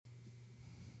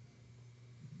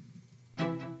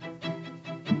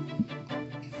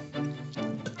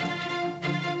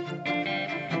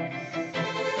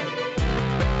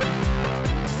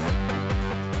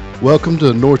Welcome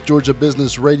to North Georgia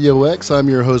Business RadioX. I'm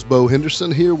your host, Bo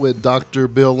Henderson, here with Dr.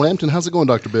 Bill Lampton. How's it going,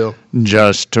 Dr. Bill?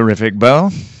 Just terrific,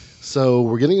 Bo. So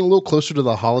we're getting a little closer to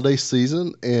the holiday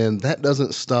season, and that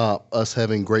doesn't stop us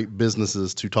having great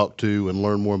businesses to talk to and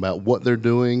learn more about what they're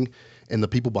doing and the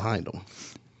people behind them.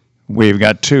 We've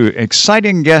got two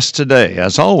exciting guests today,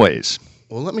 as always.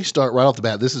 Well, let me start right off the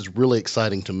bat. This is really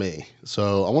exciting to me.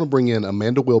 So I want to bring in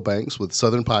Amanda Wilbanks with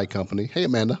Southern Pie Company. Hey,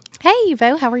 Amanda. Hey,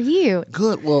 Bo. How are you?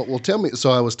 Good. Well, tell me.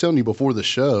 So I was telling you before the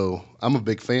show, I'm a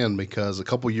big fan because a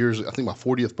couple years, I think my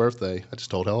 40th birthday, I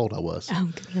just told how old I was. Oh,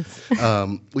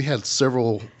 goodness. We had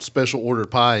several special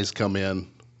ordered pies come in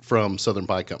from Southern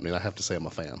Pie Company, and I have to say I'm a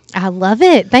fan. I love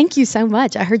it. Thank you so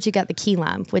much. I heard you got the key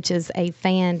lime, which is a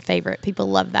fan favorite. People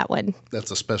love that one.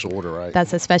 That's a special order, right?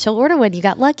 That's a special order one. You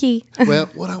got lucky. Well,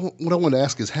 what I want to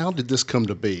ask is, how did this come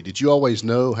to be? Did you always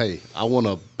know, hey, I want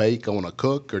to bake, I want to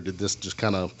cook, or did this just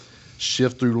kind of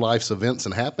shift through life's events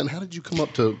and happen? How did you come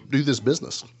up to do this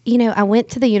business? You know, I went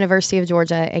to the University of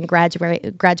Georgia and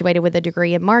graduated with a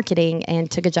degree in marketing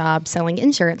and took a job selling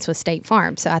insurance with State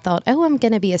Farm. So I thought, I'm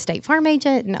going to be a State Farm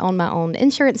agent and own my own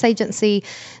insurance agency.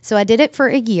 So I did it for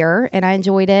a year and I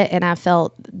enjoyed it, and I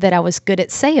felt that I was good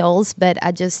at sales, but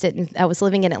I just didn't. I was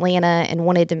living in Atlanta and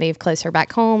wanted to move closer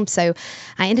back home. So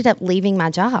I ended up leaving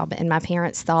my job, and my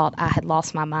parents thought I had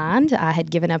lost my mind. I had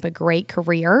given up a great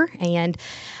career, and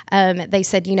they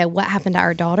said, what happened to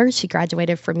our daughter? She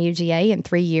graduated from UGA in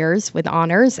 3 years with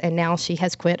honors, and now she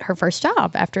has quit her first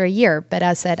job after a year. But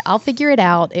I said, I'll figure it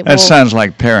out. Sounds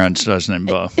like parents, doesn't it,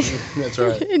 Bo? That's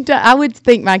right. And I would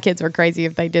think my kids were crazy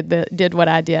if they did what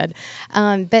I did.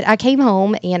 But I came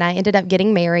home, and I ended up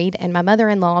getting married, and my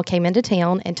mother-in-law came into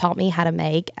town and taught me how to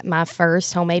make my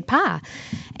first homemade pie.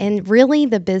 And really,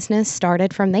 the business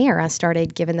started from there. I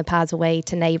started giving the pies away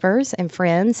to neighbors and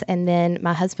friends, and then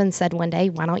my husband said one day,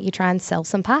 why don't you try and sell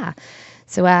some pie?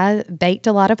 So I baked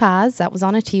a lot of pies. That was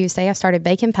on a Tuesday. I started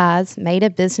baking pies, made a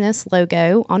business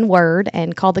logo on Word,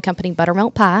 and called the company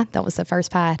Buttermilk Pie. That was the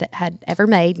first pie I had ever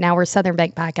made. Now we're Southern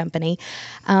Baked Pie Company.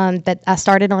 But I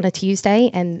started on a Tuesday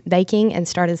and baking and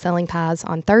started selling pies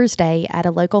on Thursday at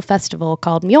a local festival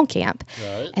called Mule Camp.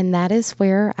 Right. And that is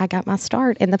where I got my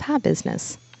start in the pie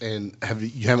business. And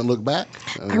you haven't looked back?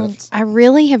 I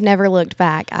really have never looked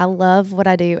back. I love what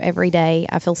I do every day.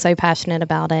 I feel so passionate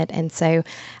about it, and so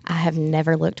I have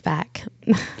never looked back.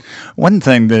 One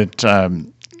thing that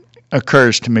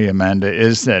occurs to me, Amanda,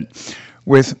 is that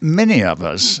with many of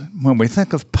us, when we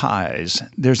think of pies,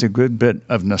 there's a good bit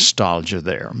of nostalgia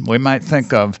there. We might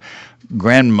think of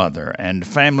grandmother and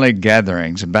family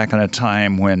gatherings back in a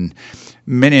time when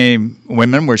many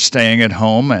women were staying at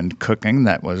home and cooking.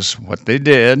 That was what they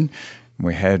did.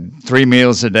 We had 3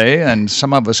 meals a day, and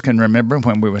some of us can remember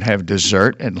when we would have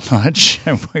dessert at lunch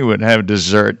and we would have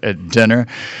dessert at dinner.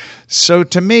 So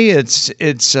to me,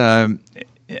 it's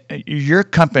your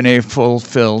company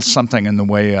fulfills something in the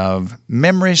way of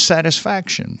memory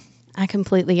satisfaction. I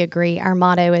completely agree. Our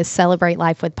motto is celebrate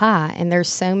life with pie, and there's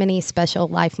so many special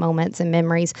life moments and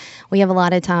memories. We have a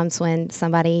lot of times when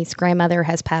somebody's grandmother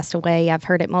has passed away. I've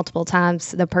heard it multiple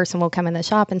times. The person will come in the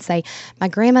shop and say, my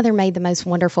grandmother made the most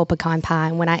wonderful pecan pie,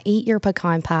 and when I eat your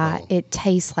pecan pie, it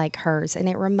tastes like hers, and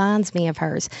it reminds me of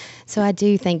hers. So I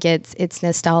do think it's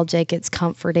nostalgic, it's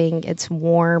comforting, it's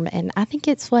warm, and I think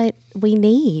it's what we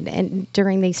need and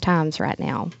during these times right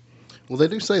now. Well, they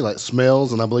do say like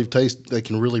smells and I believe taste, they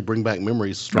can really bring back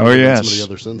memories stronger than some of the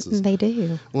other senses. They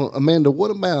do. Well, Amanda,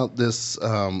 what about this?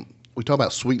 We talk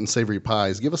about sweet and savory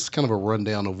pies. Give us kind of a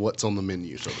rundown of what's on the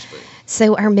menu, so to speak.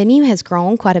 So our menu has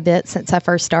grown quite a bit since I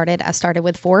first started. I started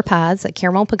with 4 pies, a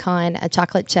caramel pecan, a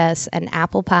chocolate chess, an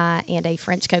apple pie, and a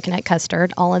French coconut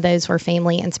custard. All of those were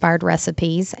family-inspired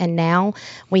recipes. And now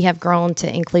we have grown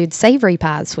to include savory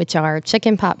pies, which are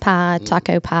chicken pot pie,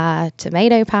 taco pie,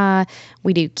 tomato pie.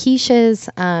 We do quiches.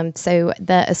 So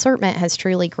the assortment has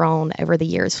truly grown over the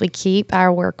years. We keep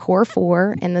our core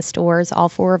 4 in the stores, all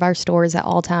 4 of our stores at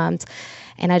all times.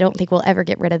 And I don't think we'll ever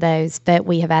get rid of those, but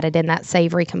we have added in that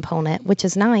savory component, which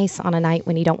is nice on a night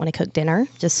when you don't want to cook dinner.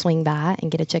 Just swing by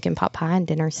and get a chicken pot pie and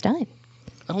dinner's done.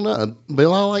 I don't know.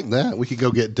 Bill, I like that. We could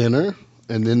go get dinner,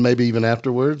 and then maybe even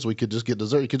afterwards we could just get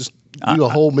dessert. You could just do a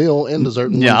whole meal and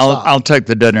dessert. In I'll take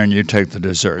the dinner and you take the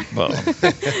dessert, Bo.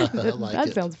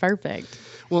 That sounds perfect.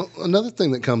 Well, another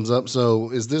thing that comes up,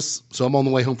 so I'm on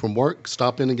the way home from work,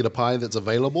 stop in and get a pie that's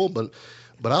available, but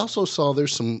I also saw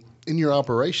there's some in your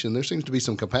operation, there seems to be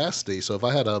some capacity. So if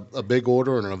I had a big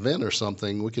order or an event or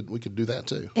something, we could do that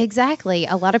too. Exactly.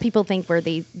 A lot of people think we're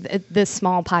this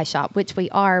small pie shop, which we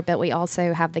are, but we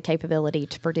also have the capability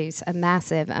to produce a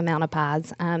massive amount of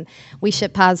pies. We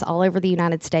ship pies all over the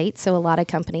United States, so a lot of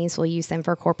companies will use them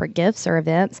for corporate gifts or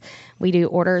events. We do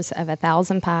orders of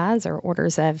 1,000 pies, or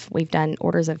we've done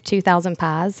orders of 2,000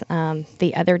 pies.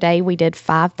 The other day we did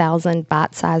 5,000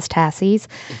 bite-sized tassies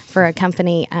for a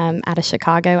company out of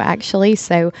Chicago, actually.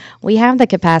 So we have the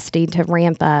capacity to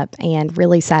ramp up and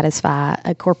really satisfy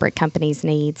a corporate company's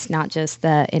needs, not just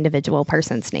the individual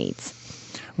person's needs.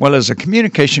 Well, as a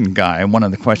communication guy, one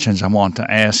of the questions I want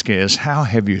to ask is, how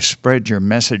have you spread your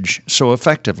message so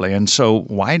effectively and so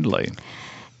widely?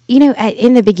 You know,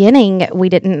 in the beginning,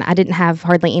 I didn't have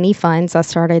hardly any funds. I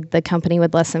started the company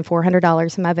with less than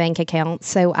 $400 in my bank account.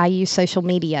 So I use social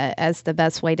media as the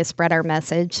best way to spread our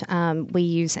message. We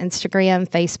use Instagram,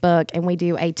 Facebook, and we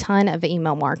do a ton of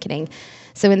email marketing.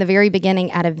 So in the very beginning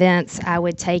at events, I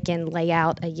would take and lay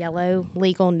out a yellow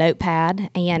legal notepad,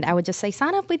 and I would just say,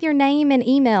 sign up with your name and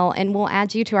email, and we'll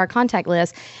add you to our contact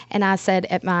list. And I said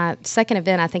at my second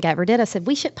event I think I ever did, I said,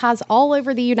 we ship pies all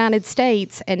over the United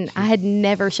States, and I had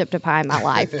never shipped a pie in my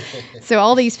life. So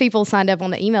all these people signed up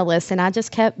on the email list, and I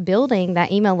just kept building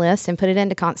that email list and put it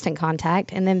into constant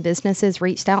contact. And then businesses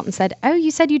reached out and said, oh,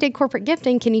 you said you did corporate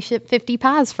gifting. Can you ship 50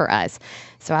 pies for us?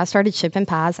 So I started shipping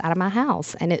pies out of my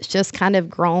house, and it's just kind of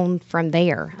grown from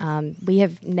there. We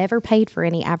have never paid for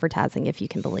any advertising, if you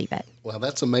can believe it. Wow,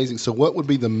 that's amazing. So what would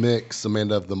be the mix,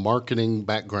 Amanda, of the marketing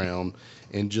background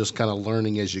and just kind of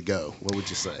learning as you go? What would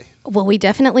you say? Well, we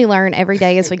definitely learn every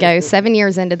day as we go. 7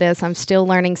 years into this, I'm still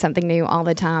learning something new all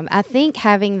the time. I think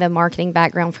having the marketing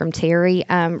background from Terry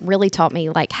really taught me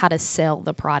like how to sell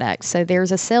the product. So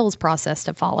there's a sales process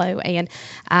to follow, and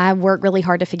I work really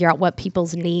hard to figure out what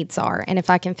people's needs are. And if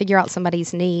I can figure out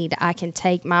somebody's need, I can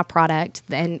take my product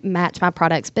and match my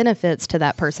product's benefits to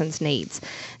that person's needs.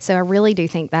 So I really do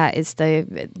think that is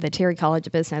the Terry College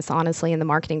of Business, honestly, and the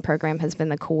marketing program has been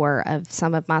the core of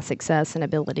some of my success and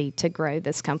ability to grow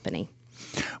this company.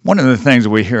 One of the things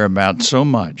we hear about so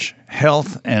much,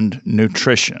 health and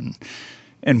nutrition.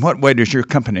 In what way does your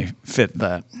company fit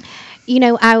that? You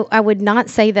know, I would not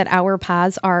say that our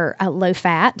pies are low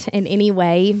fat in any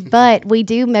way, but we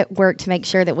do work to make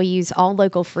sure that we use all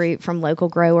local fruit from local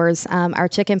growers. Our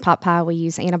chicken pot pie, we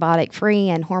use antibiotic-free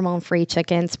and hormone-free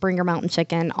chicken, Springer Mountain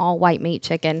chicken, all white meat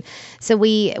chicken. So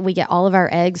we get all of our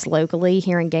eggs locally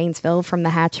here in Gainesville from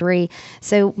the hatchery.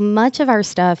 So much of our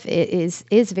stuff is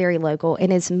very local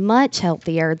and is much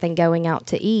healthier than going out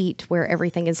to eat where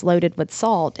everything is loaded with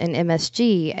salt and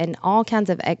MSG and all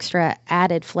kinds of extra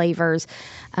added flavors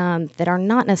that are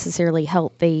not necessarily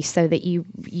healthy, so that you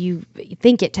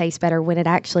think it tastes better when it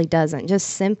actually doesn't.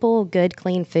 Just simple, good,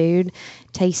 clean food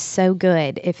tastes so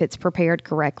good if it's prepared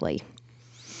correctly.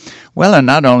 Well, and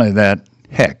not only that,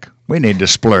 heck, we need to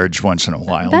splurge once in a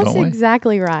while, don't we? That's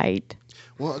exactly right.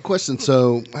 Well, a question.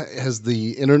 So has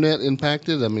the internet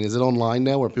impacted? I mean, is it online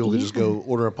now where people can just go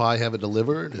order a pie, have it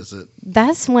delivered? Is it?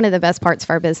 That's one of the best parts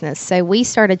of our business. So we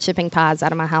started shipping pies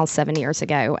out of my house 7 years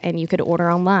ago, and you could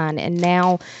order online. And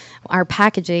now our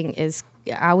packaging is,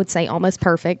 I would say, almost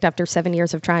perfect after 7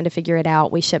 years of trying to figure it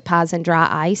out. We ship pies in dry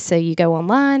ice, so you go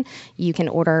online, you can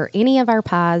order any of our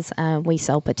pies. We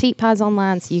sell petite pies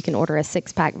online, so you can order a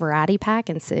 6-pack variety pack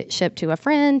and ship to a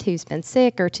friend who's been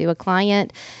sick or to a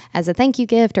client as a thank you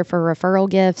gift or for a referral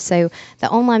gift. So the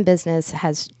online business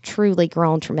has truly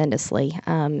grown tremendously,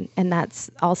 and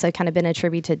that's also kind of been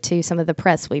attributed to some of the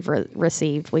press we've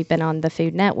received. We've been on the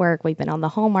Food Network, we've been on the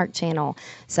Hallmark Channel,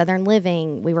 Southern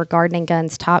Living. We were Garden and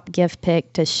Gun's top gift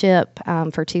pick to ship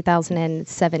for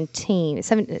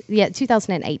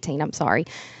 2018, I'm sorry,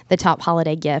 the top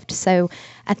holiday gift. So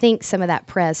I think some of that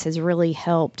press has really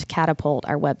helped catapult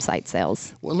our website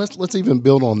sales. Well, let's even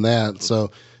build on that.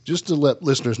 So just to let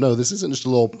listeners know, this isn't just a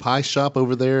little pie shop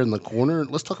over there in the corner.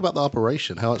 Let's talk about the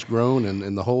operation, how it's grown,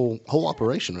 and the whole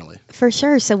operation, really. For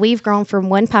sure. So we've grown from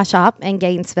one pie shop in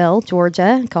Gainesville,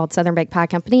 Georgia, called Buttermilk Pie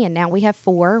Company, and now we have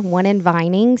 4, one in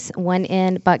Vinings, one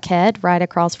in Buckhead, right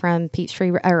across from on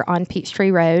Peachtree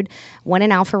Road, one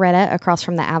in Alpharetta, across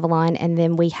from the Avalon, and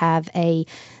then we have a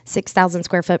 6,000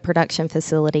 square foot production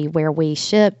facility where we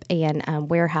ship and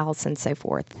warehouse and so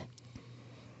forth.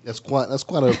 That's quite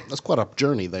a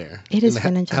journey there. It has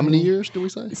been a journey. How many years do we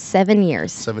say? 7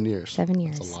 years. 7 years. 7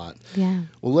 years. That's a lot. Yeah.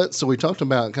 Well, so we talked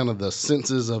about kind of the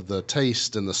senses of the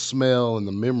taste and the smell and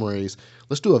the memories.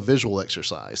 Let's do a visual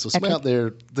exercise. So somebody out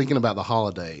there thinking about the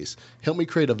holidays, help me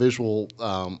create a visual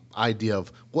idea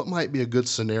of what might be a good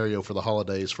scenario for the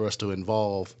holidays for us to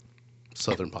involve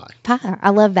Southern pie. Pie. I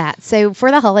love that. So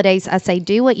for the holidays, I say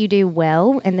do what you do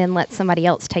well and then let somebody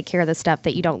else take care of the stuff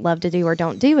that you don't love to do or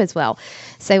don't do as well.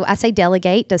 So I say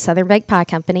delegate to Southern Baked Pie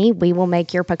Company. We will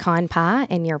make your pecan pie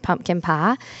and your pumpkin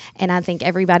pie. And I think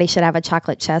everybody should have a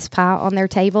chocolate chess pie on their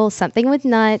table, something with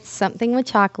nuts, something with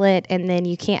chocolate, and then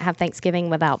you can't have Thanksgiving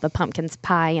without the pumpkin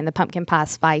pie and the pumpkin pie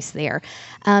spice there.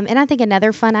 And I think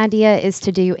another fun idea is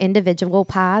to do individual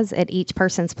pies at each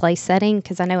person's place setting,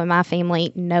 because I know in my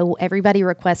family, everybody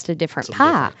requests a different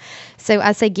pie. So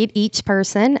I say get each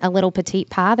person a little petite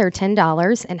pie. They're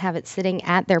 $10 and have it sitting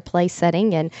at their place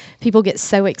setting. And people get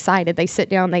so excited. They sit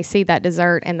down, they see that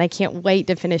dessert, and they can't wait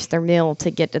to finish their meal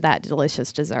to get to that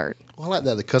delicious dessert. Well, I like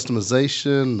that. The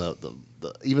customization,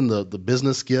 even the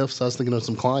business gifts. I was thinking of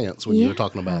some clients when you were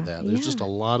talking about that. There's just a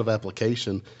lot of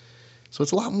application. So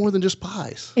it's a lot more than just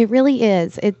pies. It really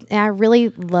is. I really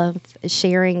love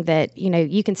sharing that,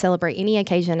 you can celebrate any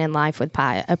occasion in life with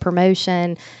pie. A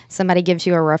promotion, somebody gives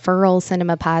you a referral, send them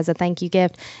a pie as a thank you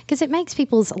gift, because it makes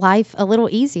people's life a little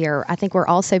easier. I think we're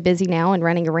all so busy now and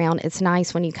running around. It's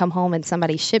nice when you come home and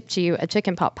somebody shipped you a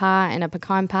chicken pot pie and a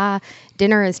pecan pie.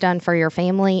 Dinner is done for your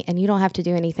family, and you don't have to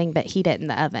do anything but heat it in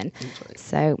the oven. Right.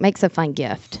 So it makes a fun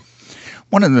gift.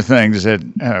 One of the things that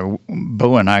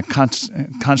Bo and I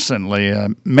constantly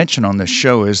mention on this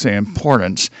show is the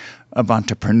importance of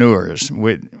entrepreneurs.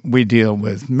 We deal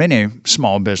with many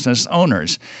small business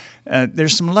owners.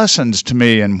 There's some lessons to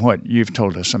me in what you've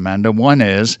told us, Amanda. One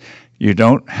is you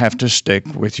don't have to stick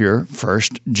with your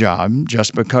first job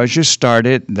just because you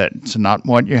started. That's not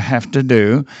what you have to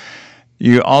do.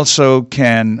 You also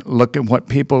can look at what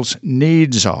people's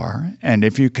needs are, and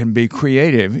if you can be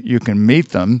creative, you can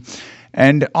meet them.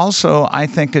 And also, I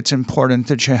think it's important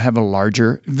that you have a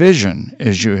larger vision,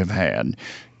 as you have had.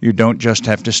 You don't just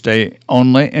have to stay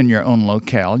only in your own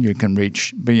locale. You can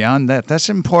reach beyond that. That's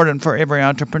important for every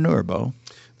entrepreneur, Bo.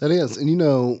 That is.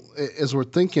 And, as we're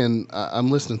thinking,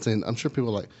 I'm listening to, I'm sure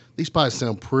people are like, these pies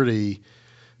sound pretty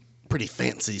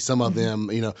fancy, some of them,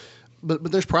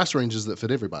 But there's price ranges that fit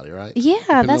everybody, right? Yeah,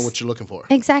 depending on what you're looking for.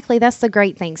 Exactly, that's the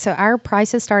great thing. So our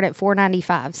prices start at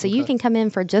 $4.95. So you can come in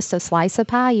for just a slice of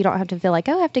pie. You don't have to feel like,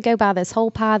 I have to go buy this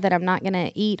whole pie that I'm not going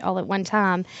to eat all at one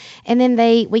time. And then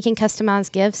we can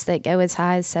customize gifts that go as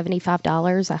high as $75,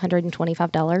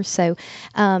 $125. So,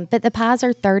 but the pies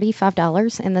are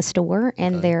 $35 in the store,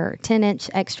 and they're 10-inch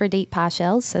extra deep pie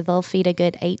shells, so they'll feed a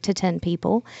good 8 to 10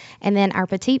 people. And then our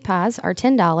petite pies are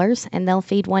 $10, and they'll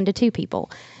feed 1 to 2 people.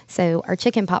 So our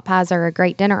chicken pot pies are a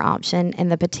great dinner option, and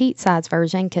the petite size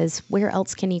version, because where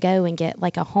else can you go and get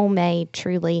like a homemade,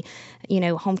 truly,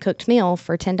 home-cooked meal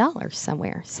for $10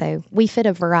 somewhere? So we fit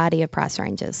a variety of price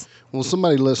ranges. Well,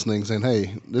 somebody listening saying,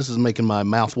 hey, this is making my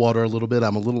mouth water a little bit.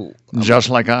 I'm just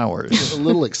like ours. A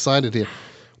little excited here.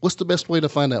 What's the best way to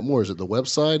find out more? Is it the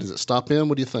website? Is it stop in?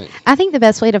 What do you think? I think the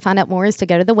best way to find out more is to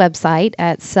go to the website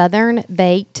at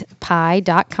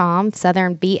southernbakedpie.com,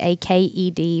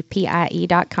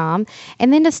 southernbakedpie.com,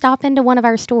 and then to stop into one of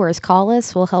our stores. Call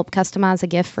us. We'll help customize a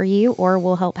gift for you, or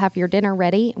we'll help have your dinner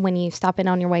ready. When you stop in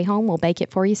on your way home, we'll bake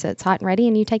it for you so it's hot and ready,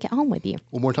 and you take it home with you.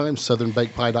 One more time,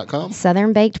 southernbakedpie.com?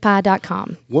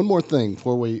 southernbakedpie.com. One more thing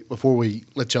before we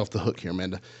let you off the hook here,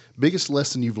 Amanda. Biggest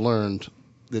lesson you've learned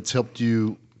that's helped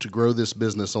you to grow this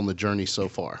business on the journey so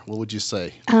far? What would you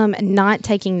say? Not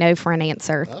taking no for an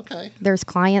answer. Okay. There's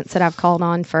clients that I've called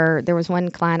on there was one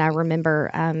client I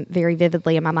remember very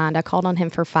vividly in my mind. I called on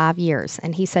him for 5 years,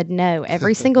 and he said no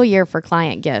every single year for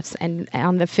client gifts. And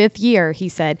on the 5th year, he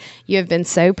said, you have been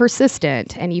so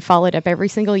persistent, and you followed up every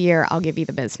single year, I'll give you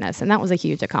the business. And that was a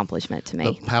huge accomplishment to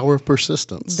me. The power of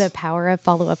persistence. The power of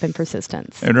follow-up and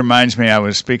persistence. It reminds me, I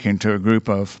was speaking to a group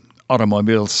of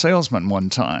automobile salesmen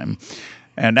one time,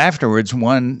 and afterwards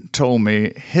one told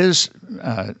me his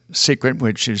secret,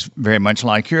 which is very much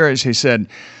like yours. He said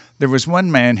there was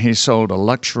one man he sold a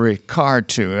luxury car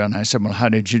to, and I said, well, how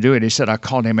did you do it? He said, I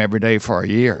called him every day for a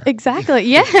year. Exactly.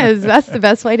 Yes, that's the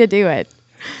best way to do it.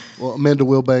 Well, Amanda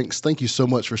Wilbanks, thank you so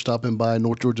much for stopping by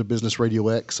North Georgia Business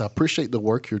RadioX. I appreciate the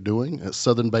work you're doing at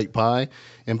Southern Baked Pie,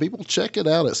 and people check it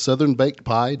out at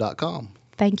southernbakedpie.com.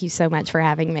 Thank you so much for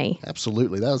having me.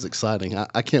 Absolutely. That was exciting.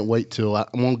 I can't wait till I'm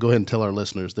going to go ahead and tell our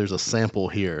listeners there's a sample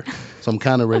here. So I'm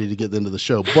kind of ready to get into the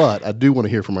show, but I do want to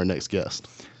hear from our next guest.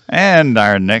 And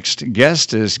our next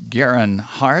guest is Garon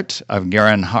Hart of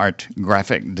Garon Hart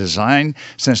Graphic Design.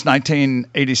 Since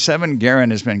 1987,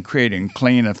 Garon has been creating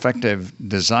clean, effective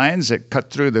designs that cut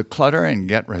through the clutter and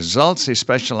get results. He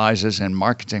specializes in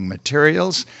marketing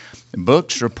materials,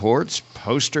 books, reports,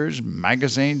 posters,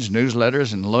 magazines,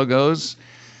 newsletters, and logos.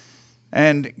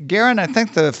 And Garon, I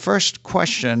think the first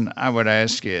question I would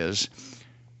ask is,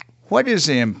 what is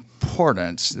the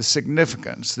importance, the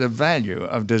significance, the value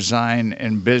of design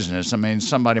in business? I mean,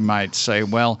 somebody might say,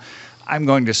 well, I'm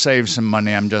going to save some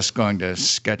money. I'm just going to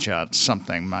sketch out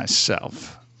something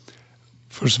myself.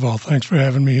 First of all, thanks for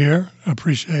having me here. I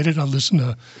appreciate it. I listened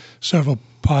to several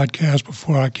podcasts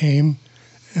before I came,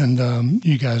 and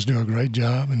you guys do a great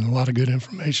job and a lot of good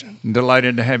information.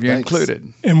 Delighted to have you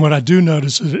included. And what I do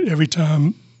notice is that every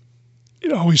time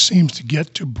it always seems to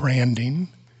get to branding,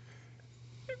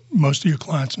 most of your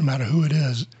clients, no matter who it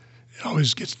is, it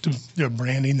always gets to their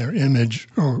branding, their image,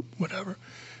 or whatever.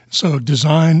 So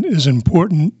design is an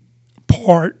important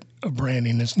part of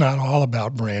branding. It's not all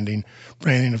about branding.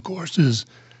 Branding, of course, is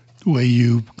the way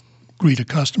you greet a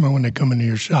customer when they come into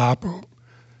your shop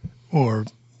or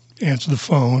answer the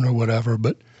phone or whatever.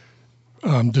 But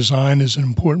design is an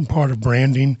important part of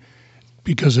branding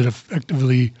because it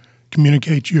effectively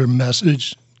communicates your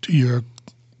message to your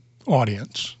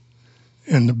audience.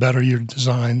 And the better your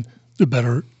design, the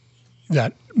better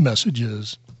that message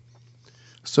is.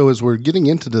 So as we're getting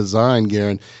into design,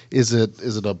 Garon, is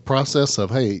it a process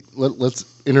of, hey,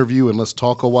 let's interview and let's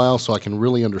talk a while so I can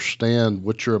really understand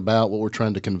what you're about, what we're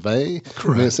trying to convey? Correct.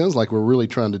 I mean, it sounds like we're really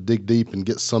trying to dig deep and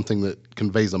get something that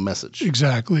conveys a message.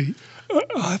 Exactly.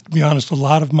 I have to be honest, a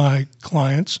lot of my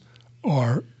clients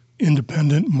are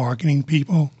independent marketing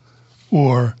people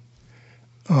or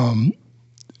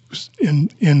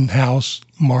in-house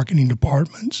marketing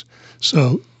departments.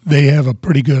 So they have a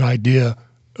pretty good idea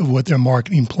of what their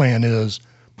marketing plan is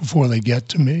before they get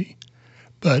to me.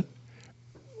 But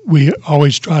we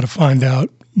always try to find out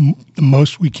the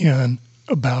most we can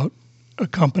about a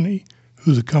company,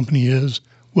 who the company is,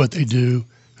 what they do,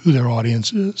 who their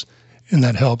audience is, and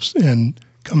that helps in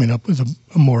coming up with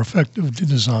a more effective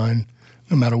design,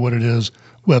 no matter what it is,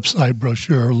 website,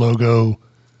 brochure, logo,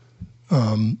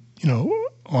 on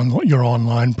your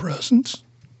online presence.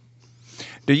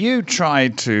 Do you try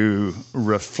to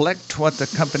reflect what the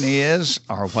company is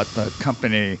or what the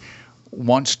company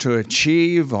wants to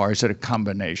achieve, or is it a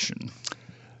combination?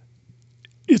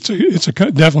 It's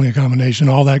definitely a combination.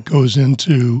 All that goes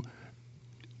into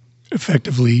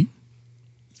effectively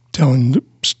telling the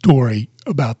story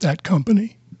about that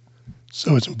company.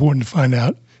 So it's important to find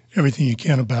out everything you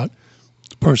can about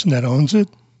the person that owns it,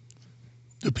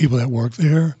 the people that work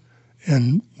there,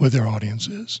 and what their audience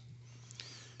is.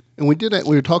 And we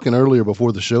were talking earlier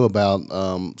before the show about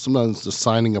sometimes just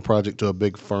signing a project to a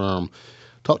big firm.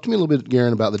 Talk to me a little bit,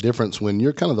 Garon, about the difference when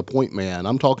you're kind of the point man.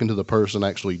 I'm talking to the person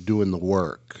actually doing the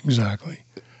work. Exactly.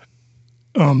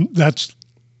 That's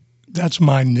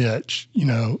my niche.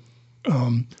 A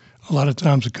lot of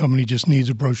times a company just needs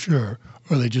a brochure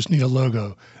or they just need a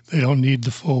logo. They don't need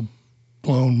the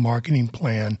full-blown marketing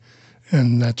plan,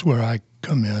 and that's where I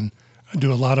come in. I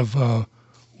do a lot of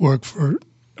work for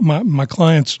my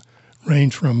clients.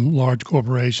 Range from large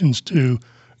corporations to,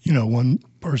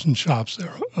 one-person shops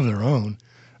of their own.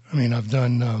 I mean, I've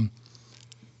done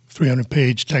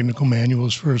 300-page technical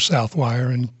manuals for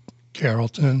Southwire in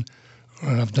Carrollton,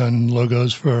 and I've done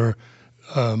logos for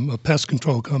a pest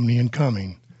control company in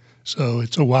Cumming. So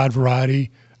it's a wide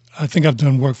variety. I think I've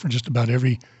done work for just about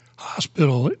every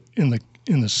hospital in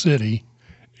the city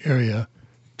area,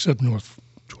 except North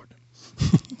Georgia.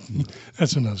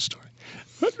 That's another story.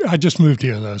 I just moved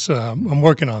here, though, so I'm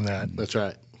working on that. That's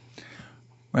right.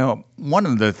 Well, one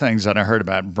of the things that I heard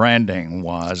about branding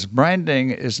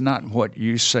is not what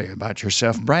you say about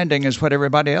yourself. Branding is what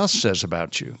everybody else says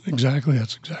about you. Exactly.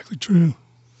 That's exactly true.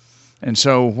 And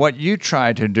so what you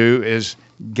try to do is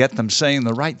get them saying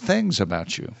the right things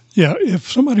about you. Yeah.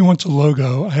 If somebody wants a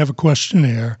logo, I have a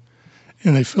questionnaire,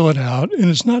 and they fill it out, and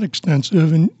it's not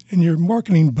extensive, and your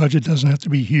marketing budget doesn't have to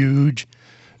be huge,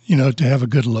 to have a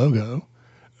good logo.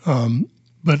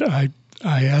 But I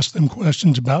ask them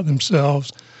questions about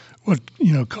themselves, what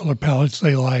color palettes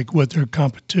they like, what their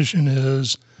competition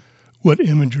is, what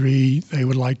imagery they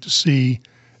would like to see,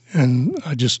 and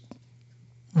I just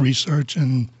research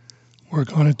and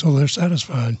work on it till they're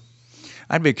satisfied.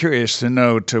 I'd be curious to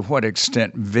know to what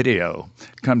extent video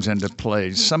comes into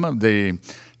play. Some of the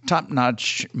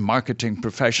top-notch marketing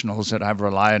professionals that I've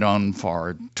relied on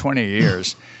for 20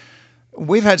 years.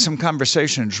 We've had some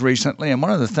conversations recently, and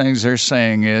one of the things they're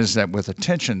saying is that with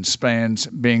attention spans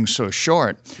being so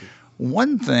short,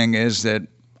 one thing is that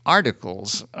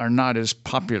articles are not as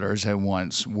popular as they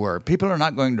once were. People are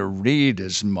not going to read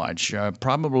as much.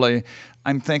 Probably,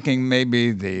 I'm thinking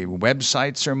maybe the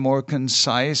websites are more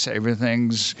concise.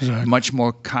 Everything's much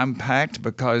more compact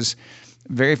because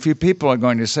very few people are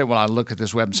going to say, well, I'll look at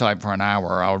this website for an hour,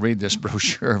 or I'll read this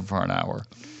brochure for an hour.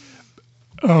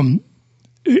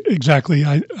 Exactly.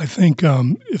 I think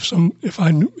if I'm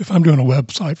doing a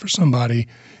website for somebody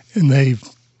and they've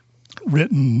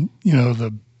written,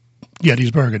 the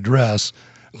Gettysburg Address,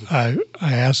 I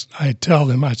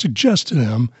suggest to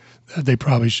them that they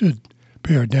probably should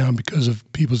pare it down because of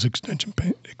people's attention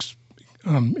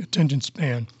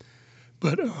span.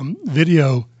 But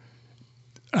video,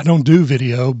 I don't do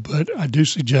video, but I do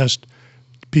suggest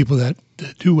people that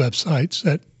do websites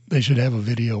that they should have a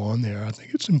video on there. I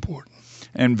think it's important.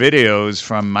 And videos,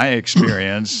 from my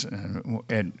experience,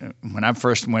 when I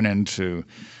first went into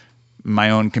my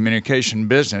own communication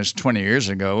business 20 years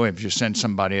ago, if you send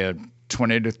somebody a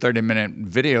 20 to 30-minute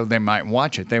video, they might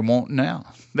watch it. They won't now.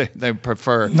 They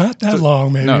prefer... Not that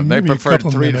long, maybe. No, maybe they prefer a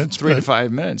couple minutes, three to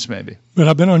 5 minutes, maybe. But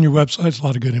I've been on your website. There's a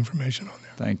lot of good information on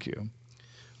there. Thank you.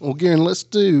 Well,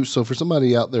 Garon, so for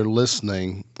somebody out there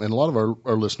listening, and a lot of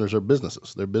our listeners are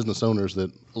businesses. They're business owners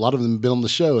that a lot of them have been on the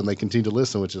show and they continue to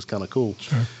listen, which is kind of cool.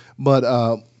 Sure.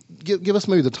 But give us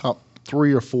maybe the top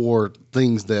 3 or 4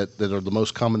 things that are the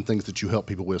most common things that you help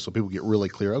people with, so people get really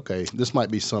clear, okay, this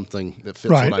might be something that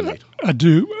fits what I need. I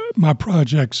do. My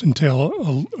projects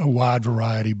entail a wide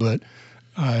variety, but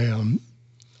I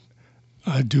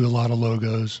do a lot of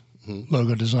logos,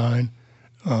 logo design.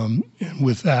 And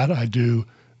with that, I do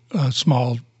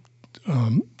small,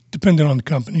 depending on the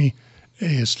company,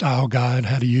 a style guide,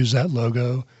 how to use that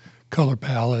logo, color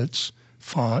palettes,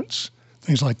 fonts,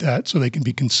 things like that, so they can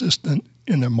be consistent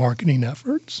in their marketing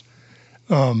efforts.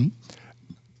 I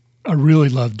really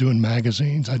love doing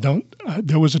magazines.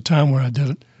 There was a time where I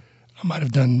might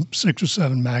have done 6 or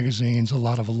 7 magazines, a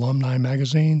lot of alumni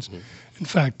magazines. In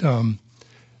fact, I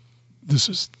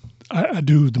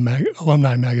do the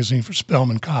alumni magazine for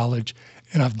Spelman College,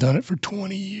 and I've done it for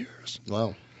 20 years.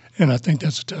 Wow. And I think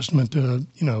that's a testament to,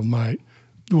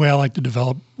 the way I like to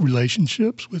develop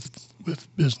relationships with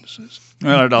businesses.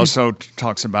 Well, it also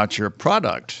talks about your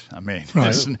product. I mean,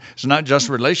 it's not just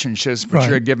relationships, but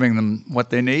you're giving them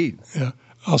what they need. Yeah.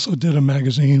 I also did a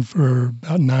magazine for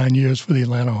about 9 years for the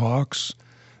Atlanta Hawks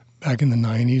back in the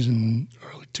 90s and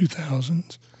early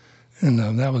 2000s. And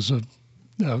that was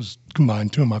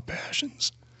combined 2 of my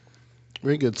passions.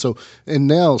 Very good. So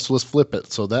let's flip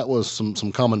it. So that was some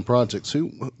common projects.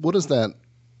 What is that?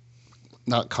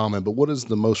 Not common, but what does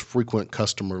the most frequent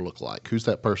customer look like? Who's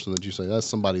that person that you say, that's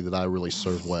somebody that I really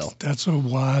serve well? That's a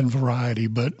wide variety,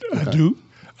 but okay.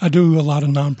 I do a lot of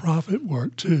nonprofit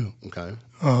work too. Okay.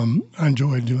 I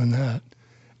enjoy doing that.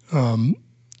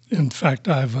 In fact,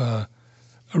 I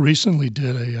recently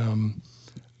did a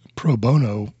pro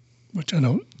bono, which I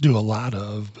don't do a lot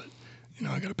of, but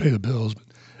I got to pay the bills.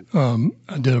 But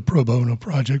I did a pro bono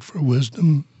project for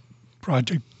Wisdom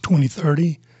Project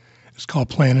 2030. It's called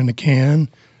Plan in a Can.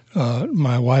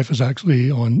 My wife is actually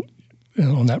on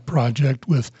that project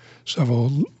with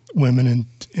several women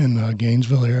in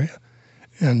Gainesville area,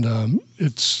 and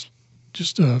it's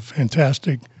just a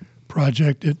fantastic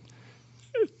project.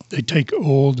 They take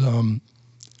old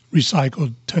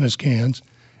recycled tennis cans,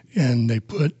 and they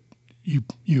you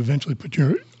eventually put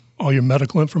all your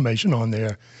medical information on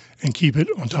there, and keep it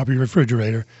on top of your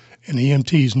refrigerator. And the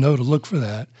EMTs know to look for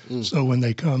that. So when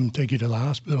they come take you to the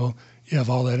hospital, you have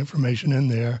all that information in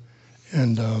there,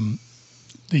 and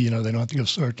they don't have to go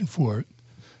searching for it.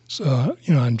 So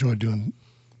I enjoy doing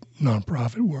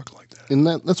nonprofit work like that. And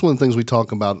that's one of the things we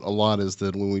talk about a lot, is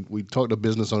that when we talk to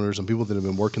business owners and people that have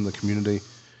been working in the community,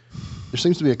 there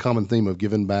seems to be a common theme of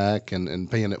giving back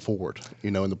and paying it forward,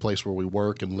 in the place where we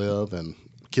work and live and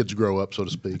kids grow up, so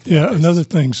to speak. Yeah, another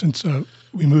thing, since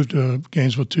we moved to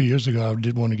Gainesville 2 years ago, I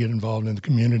did want to get involved in the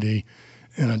community,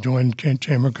 and I joined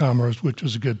Chamber of Commerce, which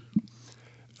was a good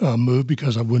move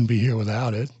because I wouldn't be here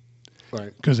without it,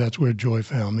 right? Because that's where Joy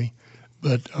found me.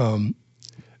 But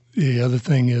the other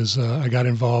thing is I got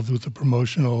involved with the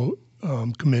promotional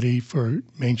committee for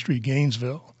Main Street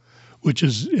Gainesville, which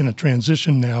is in a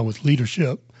transition now with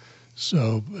leadership.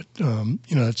 So, but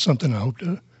that's something I hope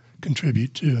to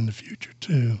contribute to in the future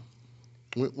too.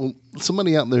 Well,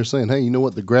 somebody out there saying, hey, you know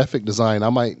what, the graphic design,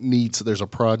 I might need, so there's a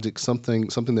project, something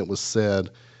that was said.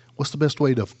 What's the best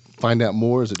way to find out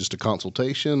more? Is it just a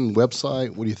consultation,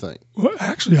 website? What do you think? Well,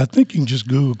 actually, I think you can just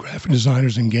Google graphic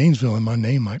designers in Gainesville and my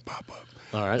name might pop up.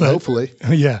 All right, hopefully.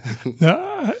 Yeah.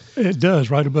 No, it does,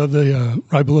 right below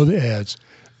the ads.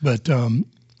 But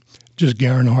just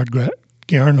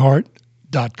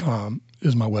GaronHart.com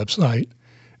is my website.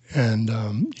 And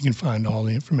you can find all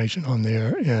the information on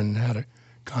there and how to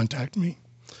contact me.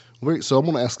 So I'm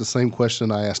going to ask the same question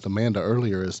I asked Amanda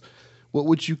earlier: is what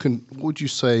would you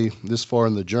say this far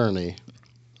in the journey?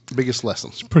 Biggest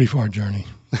lessons? It's a pretty far journey.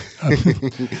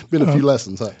 Been a few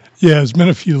lessons, huh? Yeah, it's been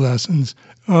a few lessons.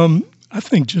 I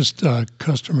think just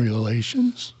customer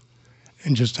relations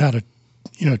and just how to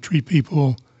treat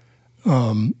people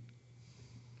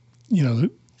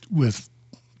with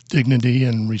dignity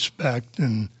and respect,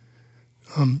 and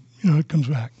it comes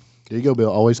back. There you go,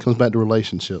 Bill. Always comes back to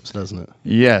relationships, doesn't it?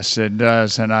 Yes, it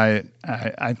does. And I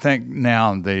think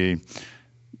now the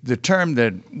term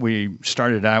that we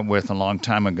started out with a long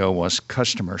time ago was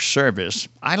customer service.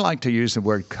 I like to use the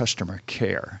word customer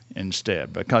care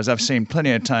instead, because I've seen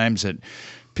plenty of times that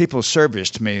people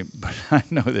serviced me, but I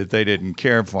know that they didn't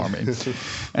care for me.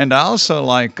 And I also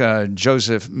like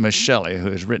Joseph Michelli,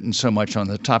 who has written so much on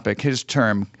the topic, his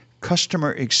term,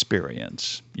 customer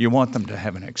experience. You want them to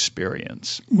have an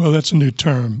experience. Well, that's a new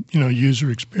term,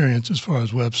 user experience as far as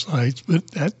websites, but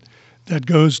that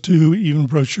goes to even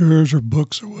brochures or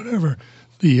books or whatever.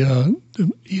 The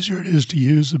easier it is to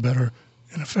use, the better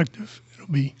and effective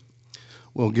it'll be.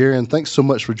 Well, Garon, thanks so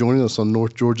much for joining us on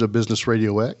North Georgia Business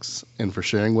RadioX and for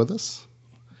sharing with us.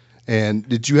 And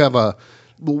did you have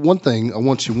one thing, I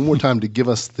want you one more time to give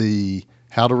us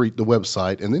how to read the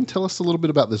website, and then tell us a little bit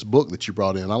about this book that you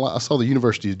brought in. I saw the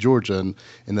University of Georgia,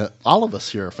 and all of us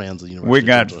here are fans of the University of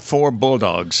Georgia. We got 4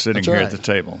 Bulldogs sitting here at the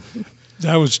table.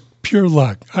 That was pure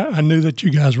luck. I knew that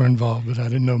you guys were involved, but I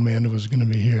didn't know Amanda was going to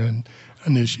be here, and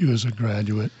I knew she was a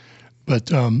graduate. But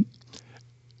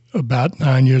about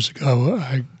 9 years ago,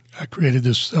 I created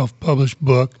this self-published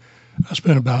book. I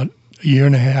spent about a year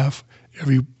and a half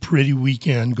every pretty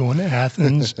weekend going to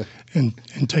Athens and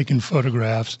taking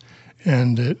photographs.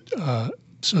 And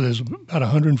so there's about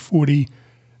 140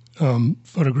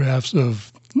 photographs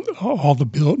of all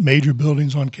the major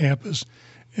buildings on campus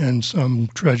and some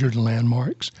treasured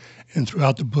landmarks. And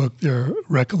throughout the book, there are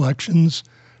recollections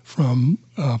from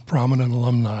prominent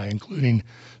alumni, including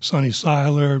Sonny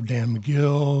Seiler, Dan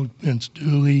McGill, Vince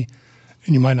Dooley.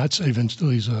 And you might not say Vince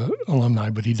Dooley's an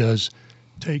alumni, but he does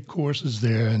take courses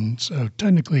there, and so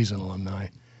technically he's an alumni.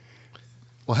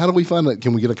 Well, how do we find that?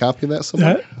 Can we get a copy of that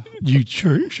somewhere? You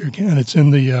sure can. It's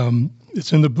in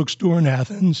the bookstore in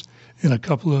Athens, and a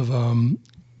couple of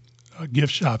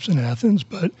gift shops in Athens,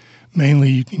 but mainly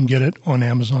you can get it on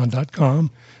Amazon.com.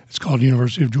 It's called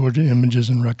University of Georgia Images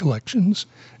and Recollections,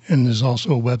 and there's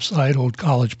also a website,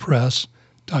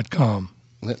 oldcollegepress.com.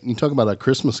 You talk about a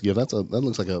Christmas gift. That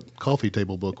looks like a coffee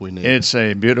table book we need. It's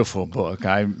a beautiful book.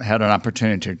 I had an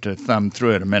opportunity to thumb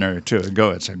through it a minute or two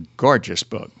ago. It's a gorgeous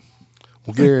book.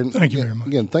 Well, Garon, thank you very much.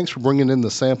 Again, thanks for bringing in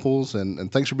the samples,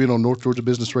 and thanks for being on North Georgia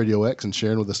Business RadioX and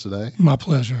sharing with us today. My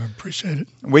pleasure. I appreciate it.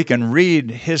 We can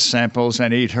read his samples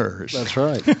and eat hers. That's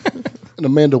right. And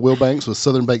Amanda Wilbanks with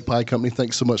Southern Baked Pie Company,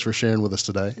 thanks so much for sharing with us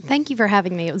today. Thank you for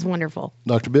having me. It was wonderful.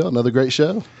 Dr. Bill, another great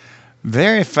show.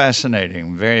 Very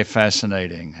fascinating, very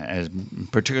fascinating.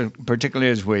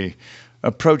 Particularly as we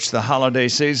approach the holiday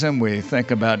season, we think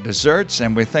about desserts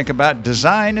and we think about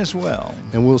design as well.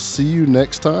 And we'll see you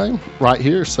next time, right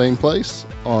here, same place,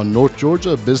 on North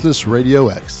Georgia Business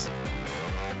RadioX.